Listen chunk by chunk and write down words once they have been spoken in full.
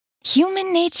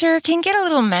Human nature can get a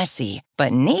little messy,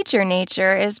 but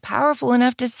nature is powerful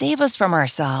enough to save us from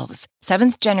ourselves.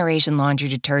 Seventh Generation Laundry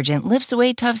Detergent lifts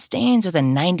away tough stains with a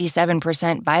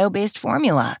 97% bio-based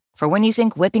formula. For when you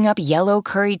think whipping up yellow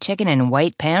curry chicken in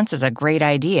white pants is a great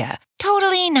idea.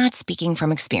 Totally not speaking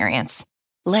from experience.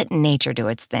 Let nature do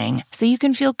its thing so you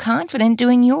can feel confident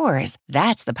doing yours.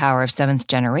 That's the power of Seventh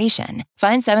Generation.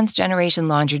 Find Seventh Generation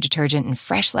Laundry Detergent in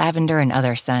fresh lavender and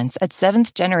other scents at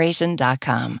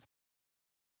seventhgeneration.com.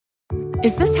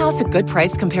 Is this house a good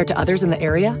price compared to others in the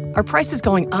area? Are prices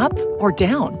going up or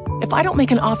down? If I don't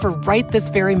make an offer right this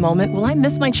very moment, will I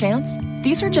miss my chance?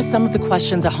 These are just some of the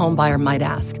questions a home buyer might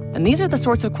ask. And these are the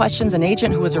sorts of questions an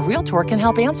agent who is a Realtor can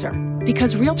help answer.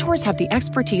 Because Realtors have the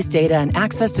expertise, data, and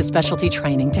access to specialty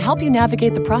training to help you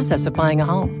navigate the process of buying a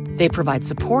home. They provide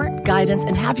support, guidance,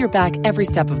 and have your back every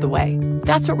step of the way.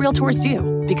 That's what Realtors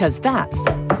do, because that's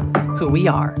who we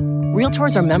are.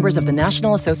 Realtors are members of the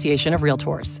National Association of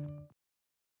Realtors.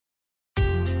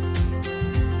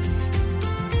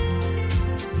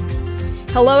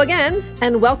 Hello again,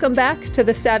 and welcome back to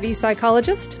The Savvy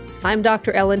Psychologist. I'm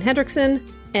Dr. Ellen Hendrickson,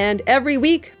 and every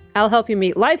week I'll help you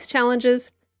meet life's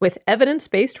challenges with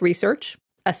evidence-based research,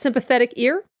 a sympathetic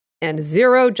ear, and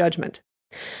zero judgment.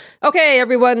 Okay,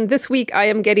 everyone, this week I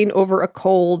am getting over a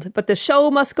cold, but the show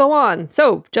must go on,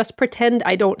 so just pretend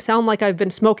I don't sound like I've been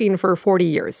smoking for 40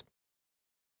 years.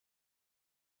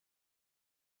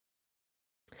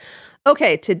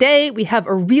 Okay, today we have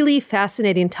a really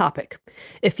fascinating topic.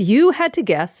 If you had to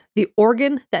guess the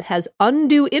organ that has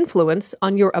undue influence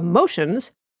on your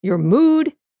emotions, your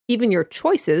mood, even your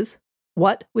choices,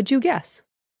 what would you guess?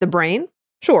 The brain?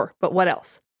 Sure, but what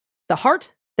else? The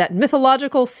heart? That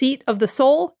mythological seat of the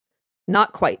soul?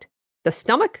 Not quite. The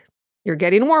stomach? You're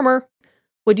getting warmer.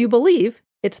 Would you believe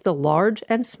it's the large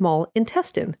and small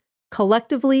intestine,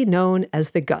 collectively known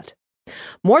as the gut?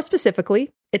 More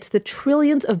specifically, it's the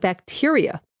trillions of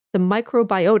bacteria, the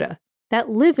microbiota, that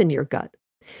live in your gut.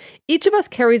 Each of us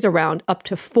carries around up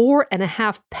to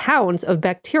 4.5 pounds of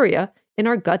bacteria in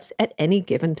our guts at any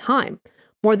given time.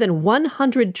 More than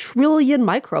 100 trillion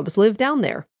microbes live down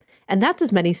there, and that's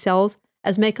as many cells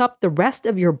as make up the rest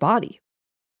of your body.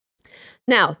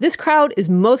 Now, this crowd is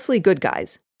mostly good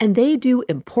guys, and they do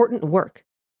important work,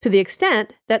 to the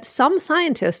extent that some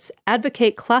scientists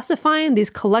advocate classifying these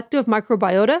collective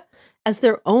microbiota as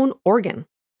their own organ.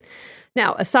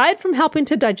 Now, aside from helping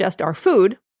to digest our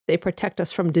food, they protect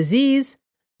us from disease,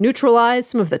 neutralize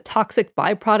some of the toxic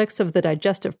byproducts of the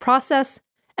digestive process,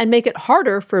 and make it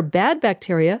harder for bad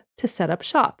bacteria to set up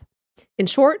shop. In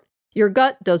short, your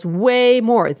gut does way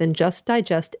more than just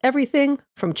digest everything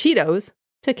from Cheetos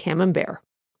to Camembert.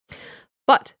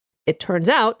 But it turns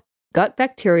out gut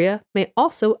bacteria may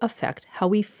also affect how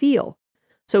we feel.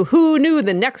 So who knew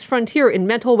the next frontier in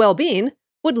mental well-being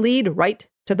would lead right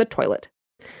to the toilet?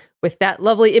 With that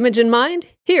lovely image in mind,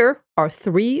 here are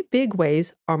 3 big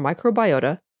ways our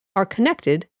microbiota are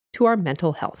connected to our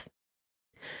mental health.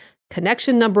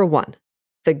 Connection number 1,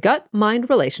 the gut-mind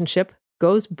relationship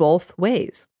goes both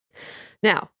ways.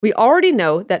 Now, we already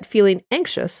know that feeling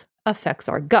anxious affects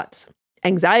our guts.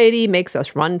 Anxiety makes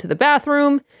us run to the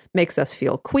bathroom, makes us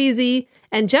feel queasy,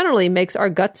 and generally makes our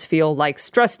guts feel like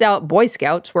stressed out Boy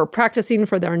Scouts were practicing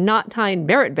for their knot-tying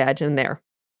merit badge in there.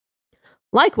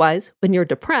 Likewise, when you're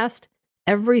depressed,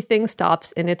 everything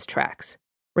stops in its tracks,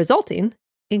 resulting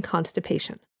in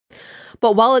constipation.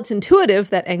 But while it's intuitive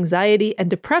that anxiety and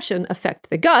depression affect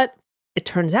the gut, it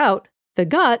turns out the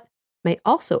gut may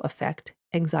also affect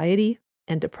anxiety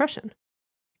and depression.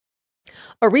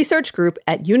 A research group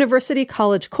at University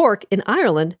College Cork in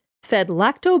Ireland fed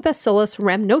Lactobacillus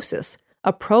rhamnosus,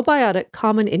 a probiotic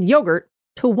common in yogurt,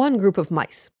 to one group of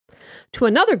mice. To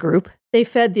another group, they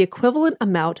fed the equivalent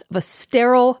amount of a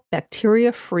sterile,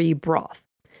 bacteria-free broth.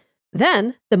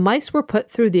 Then, the mice were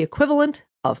put through the equivalent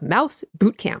of mouse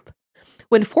boot camp.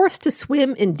 When forced to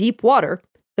swim in deep water,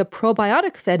 the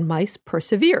probiotic-fed mice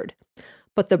persevered,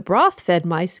 but the broth-fed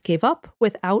mice gave up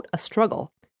without a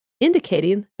struggle,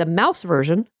 indicating the mouse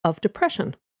version of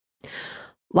depression.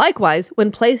 Likewise,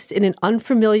 when placed in an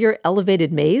unfamiliar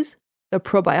elevated maze, the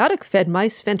probiotic-fed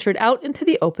mice ventured out into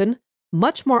the open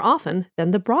much more often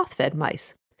than the broth-fed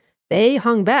mice. They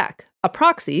hung back, a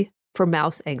proxy for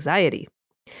mouse anxiety.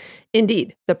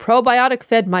 Indeed, the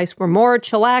probiotic-fed mice were more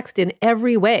chillaxed in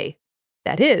every way.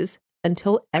 That is,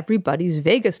 until everybody's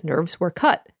vagus nerves were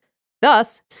cut,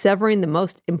 thus severing the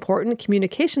most important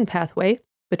communication pathway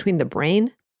between the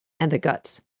brain and the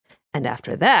guts. And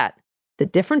after that, the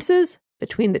differences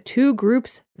between the two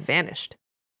groups vanished.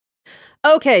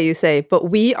 Okay, you say, but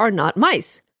we are not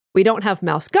mice. We don't have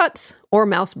mouse guts or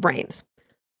mouse brains.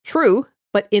 True,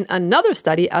 But in another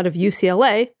study out of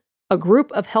UCLA, a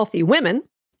group of healthy women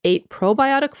ate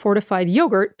probiotic fortified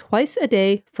yogurt twice a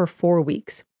day for 4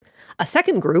 weeks. A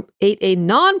second group ate a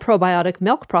non-probiotic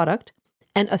milk product,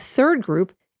 and a third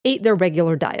group ate their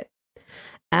regular diet.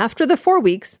 After the 4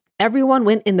 weeks, everyone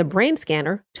went in the brain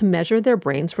scanner to measure their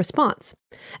brain's response.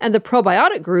 And the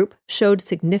probiotic group showed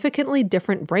significantly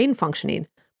different brain functioning,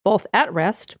 both at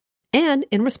rest and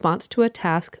in response to a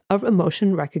task of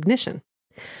emotion recognition.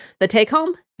 The take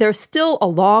home? There's still a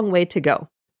long way to go.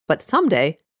 But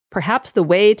someday, perhaps the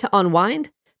way to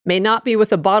unwind may not be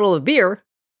with a bottle of beer,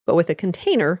 but with a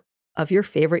container of your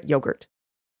favorite yogurt.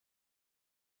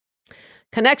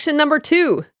 Connection number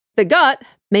 2. The gut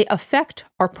may affect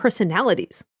our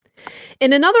personalities.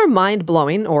 In another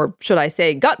mind-blowing, or should I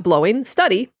say gut-blowing,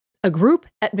 study, a group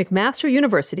at McMaster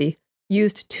University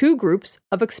used 2 groups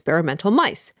of experimental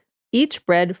mice, each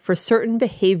bred for certain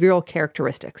behavioral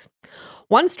characteristics.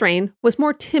 One strain was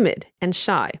more timid and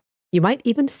shy. You might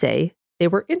even say they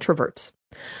were introverts.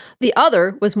 The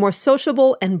other was more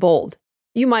sociable and bold.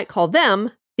 You might call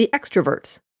them the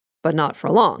extroverts, but not for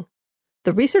long.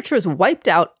 The researchers wiped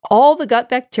out all the gut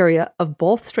bacteria of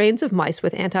both strains of mice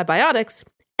with antibiotics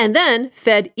and then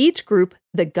fed each group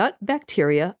the gut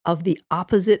bacteria of the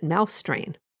opposite mouse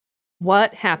strain.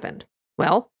 What happened?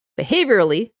 Well,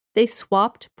 behaviorally, they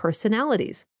swapped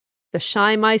personalities. The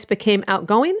shy mice became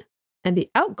outgoing, and the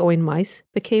outgoing mice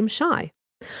became shy.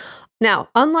 Now,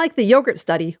 unlike the yogurt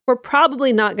study, we're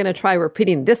probably not going to try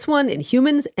repeating this one in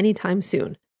humans anytime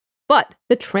soon. But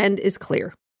the trend is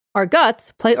clear. Our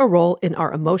guts play a role in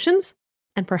our emotions,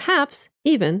 and perhaps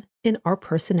even in our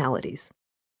personalities.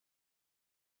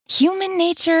 Human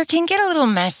nature can get a little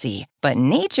messy, but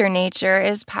nature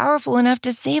is powerful enough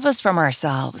to save us from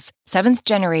ourselves. Seventh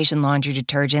Generation Laundry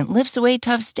Detergent lifts away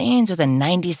tough stains with a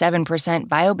 97%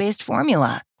 bio-based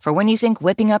formula. For when you think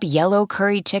whipping up yellow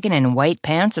curry chicken in white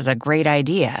pants is a great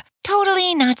idea.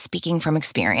 Totally not speaking from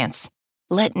experience.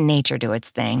 Let nature do its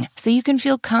thing so you can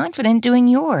feel confident doing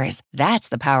yours. That's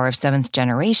the power of Seventh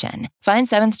Generation. Find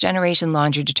Seventh Generation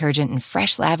Laundry Detergent in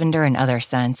fresh lavender and other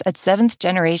scents at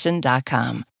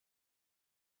seventhgeneration.com.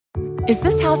 Is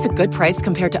this house a good price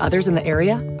compared to others in the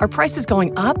area? Are prices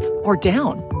going up or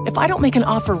down? If I don't make an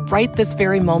offer right this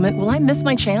very moment, will I miss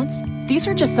my chance? These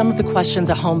are just some of the questions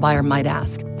a home buyer might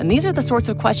ask. And these are the sorts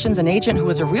of questions an agent who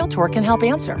is a Realtor can help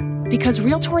answer. Because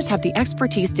Realtors have the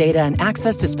expertise, data, and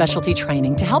access to specialty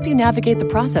training to help you navigate the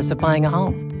process of buying a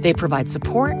home. They provide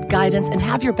support, guidance, and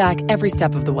have your back every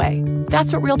step of the way.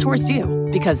 That's what Realtors do,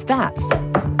 because that's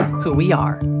who we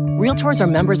are. Realtors are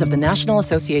members of the National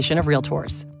Association of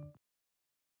Realtors.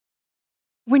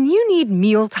 When you need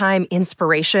mealtime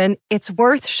inspiration, it's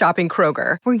worth shopping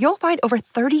Kroger, where you'll find over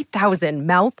 30,000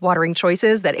 mouth-watering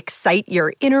choices that excite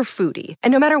your inner foodie.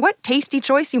 And no matter what tasty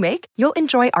choice you make, you'll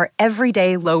enjoy our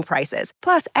everyday low prices,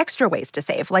 plus extra ways to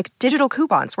save, like digital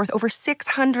coupons worth over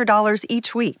 $600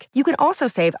 each week. You can also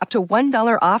save up to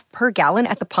 $1 off per gallon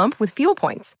at the pump with fuel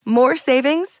points. More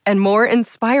savings and more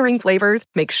inspiring flavors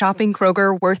make shopping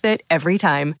Kroger worth it every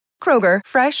time. Kroger,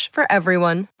 fresh for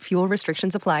everyone. Fuel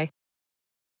restrictions apply.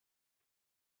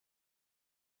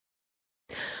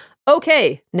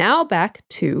 Okay, now back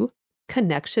to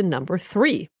connection number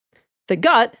 3. The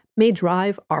gut may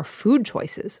drive our food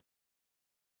choices.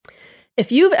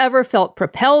 If you've ever felt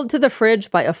propelled to the fridge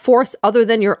by a force other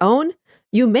than your own,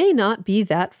 you may not be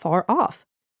that far off.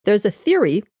 There's a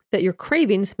theory that your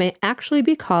cravings may actually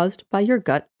be caused by your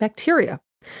gut bacteria.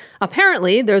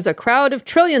 Apparently, there's a crowd of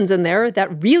trillions in there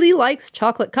that really likes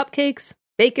chocolate cupcakes,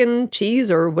 bacon,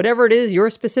 cheese, or whatever it is your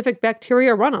specific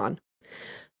bacteria run on.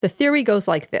 The theory goes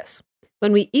like this.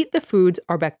 When we eat the foods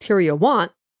our bacteria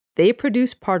want, they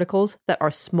produce particles that are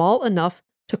small enough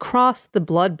to cross the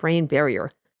blood-brain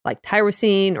barrier, like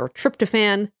tyrosine or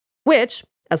tryptophan, which,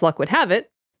 as luck would have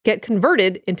it, get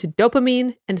converted into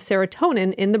dopamine and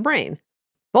serotonin in the brain,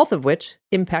 both of which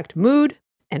impact mood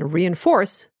and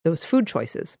reinforce those food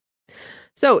choices.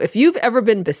 So if you've ever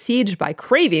been besieged by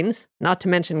cravings, not to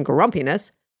mention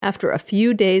grumpiness, after a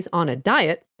few days on a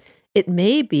diet, it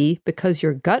may be because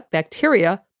your gut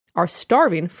bacteria are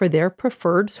starving for their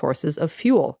preferred sources of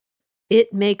fuel.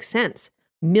 It makes sense.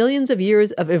 Millions of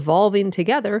years of evolving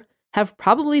together have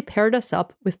probably paired us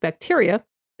up with bacteria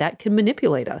that can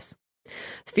manipulate us.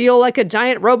 Feel like a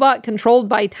giant robot controlled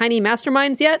by tiny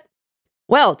masterminds yet?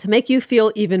 Well, to make you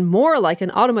feel even more like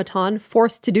an automaton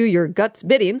forced to do your gut's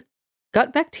bidding,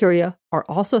 gut bacteria are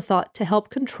also thought to help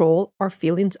control our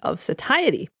feelings of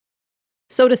satiety.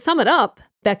 So to sum it up,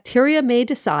 bacteria may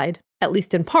decide, at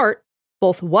least in part,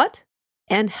 both what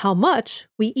and how much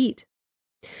we eat.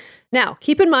 Now,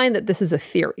 keep in mind that this is a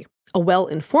theory. a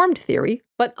well-informed theory,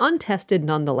 but untested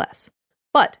nonetheless.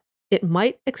 But it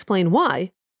might explain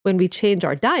why, when we change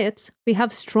our diets, we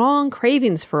have strong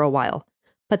cravings for a while,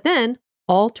 but then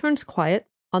all turns quiet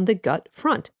on the gut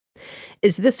front.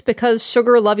 Is this because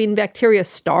sugar-loving bacteria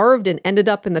starved and ended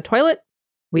up in the toilet?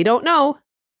 We don't know,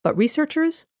 but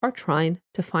researchers are trying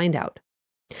to find out.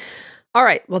 All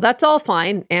right, well, that's all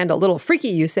fine and a little freaky,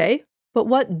 you say, but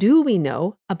what do we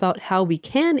know about how we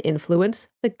can influence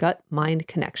the gut-mind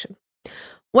connection?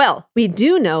 Well, we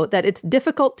do know that it's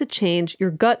difficult to change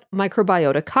your gut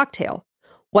microbiota cocktail.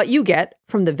 What you get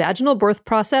from the vaginal birth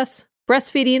process,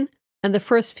 breastfeeding, and the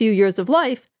first few years of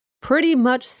life pretty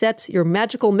much sets your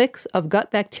magical mix of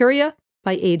gut bacteria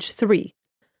by age 3.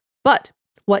 But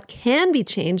what can be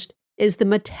changed is the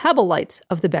metabolites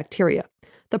of the bacteria,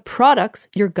 the products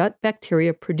your gut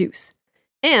bacteria produce.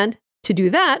 And to do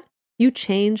that, you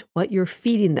change what you're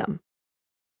feeding them.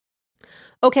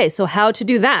 Okay, so how to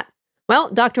do that? Well,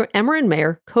 Dr. Emerin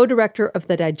Mayer, co-director of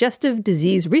the Digestive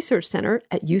Disease Research Center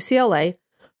at UCLA,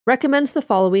 recommends the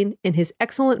following in his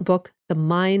excellent book, The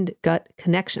Mind-Gut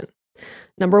Connection.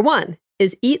 Number 1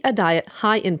 is eat a diet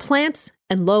high in plants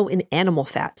and low in animal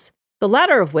fats, the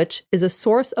latter of which is a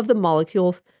source of the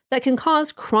molecules that can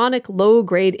cause chronic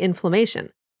low-grade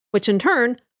inflammation, which in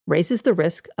turn raises the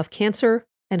risk of cancer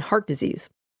and heart disease.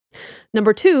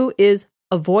 Number 2 is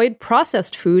avoid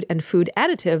processed food and food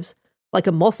additives like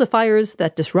emulsifiers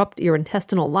that disrupt your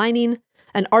intestinal lining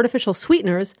and artificial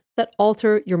sweeteners that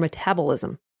alter your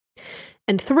metabolism.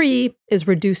 And 3 is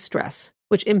reduce stress,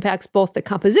 which impacts both the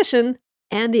composition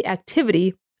and the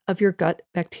activity of your gut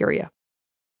bacteria.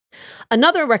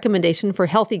 Another recommendation for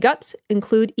healthy guts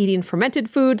include eating fermented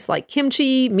foods like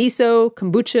kimchi, miso,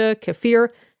 kombucha, kefir,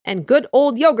 and good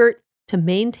old yogurt to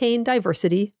maintain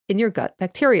diversity in your gut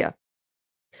bacteria.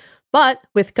 But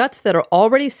with guts that are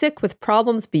already sick with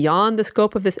problems beyond the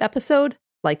scope of this episode,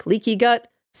 like leaky gut,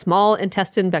 small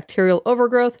intestine bacterial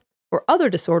overgrowth, or other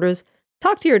disorders,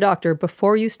 talk to your doctor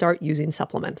before you start using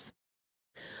supplements.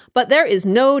 But there is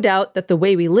no doubt that the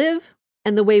way we live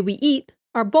and the way we eat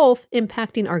are both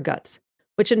impacting our guts,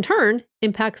 which in turn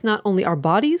impacts not only our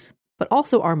bodies, but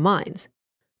also our minds.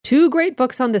 2 great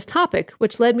books on this topic,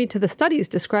 which led me to the studies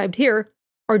described here,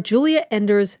 are Julia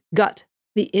Ender's Gut,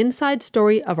 the inside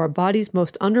story of our body's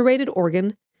most underrated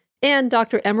organ, and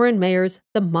Dr. Emerin Mayer's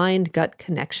The Mind-Gut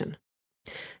Connection.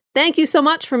 Thank you so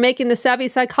much for making The Savvy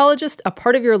Psychologist a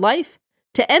part of your life.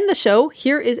 To end the show,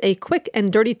 here is a quick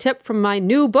and dirty tip from my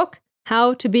new book,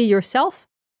 How to Be Yourself,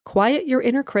 Quiet Your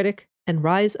Inner Critic, and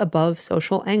Rise Above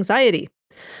Social Anxiety.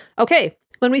 Okay,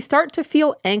 when we start to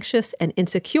feel anxious and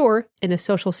insecure in a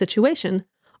social situation,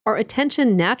 our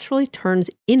attention naturally turns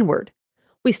inward.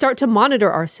 We start to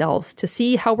monitor ourselves to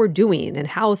see how we're doing and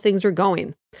how things are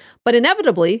going. But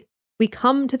inevitably, we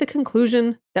come to the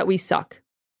conclusion that we suck.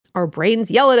 Our brains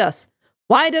yell at us.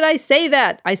 Why did I say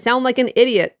that? I sound like an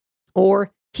idiot.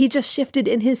 Or, he just shifted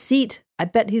in his seat. I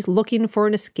bet he's looking for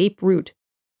an escape route.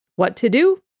 What to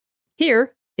do?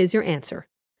 Here is your answer.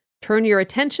 Turn your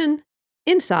attention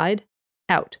inside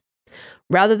out.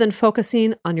 Rather than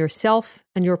focusing on yourself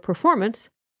and your performance,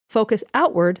 focus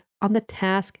outward on the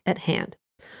task at hand.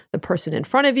 The person in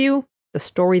front of you, the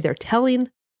story they're telling,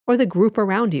 or the group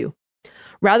around you.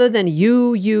 Rather than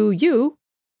you,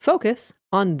 focus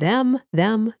on them,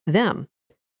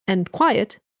 and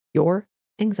quiet your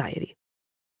anxiety.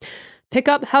 Pick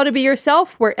up How to Be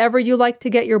Yourself wherever you like to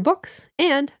get your books,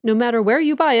 and no matter where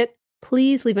you buy it,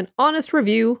 please leave an honest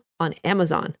review on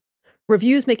Amazon.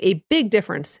 Reviews make a big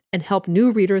difference and help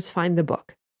new readers find the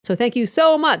book. So thank you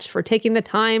so much for taking the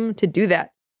time to do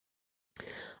that.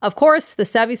 Of course, The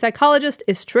Savvy Psychologist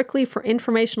is strictly for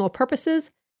informational purposes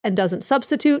and doesn't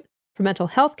substitute for mental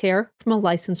health care from a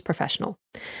licensed professional.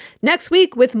 Next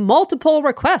week, with multiple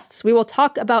requests, we will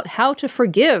talk about how to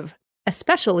forgive,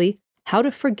 especially how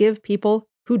to forgive people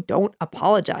who don't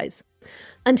apologize.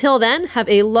 Until then, have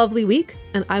a lovely week,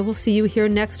 and I will see you here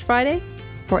next Friday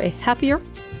for a happier,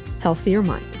 healthier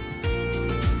mind.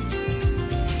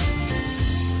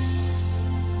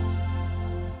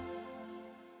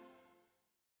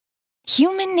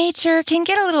 Human nature can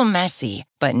get a little messy,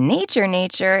 but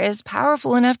nature is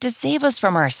powerful enough to save us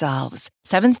from ourselves.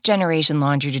 Seventh Generation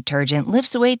Laundry Detergent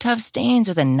lifts away tough stains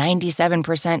with a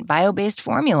 97% bio-based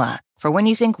formula. For when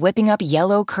you think whipping up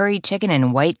yellow curry chicken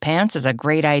in white pants is a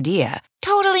great idea.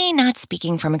 Totally not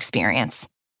speaking from experience.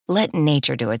 Let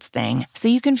nature do its thing so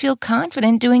you can feel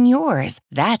confident doing yours.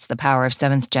 That's the power of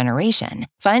Seventh Generation.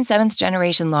 Find Seventh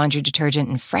Generation Laundry Detergent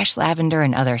in fresh lavender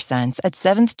and other scents at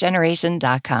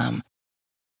seventhgeneration.com.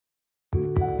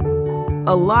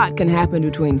 A lot can happen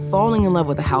between falling in love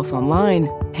with a house online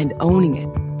and owning it.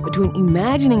 between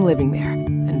imagining living there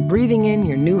and breathing in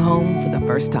your new home for the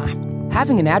first time.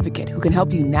 Having an advocate who can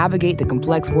help you navigate the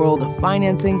complex world of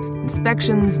financing,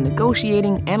 inspections,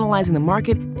 negotiating, analyzing the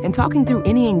market, and talking through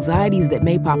any anxieties that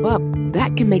may pop up,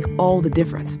 that can make all the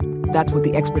difference. That's what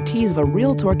the expertise of a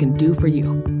Realtor can do for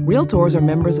you. Realtors are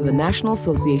members of the National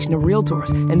Association of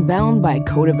Realtors and bound by a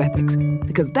code of ethics,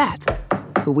 because that's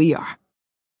who we are.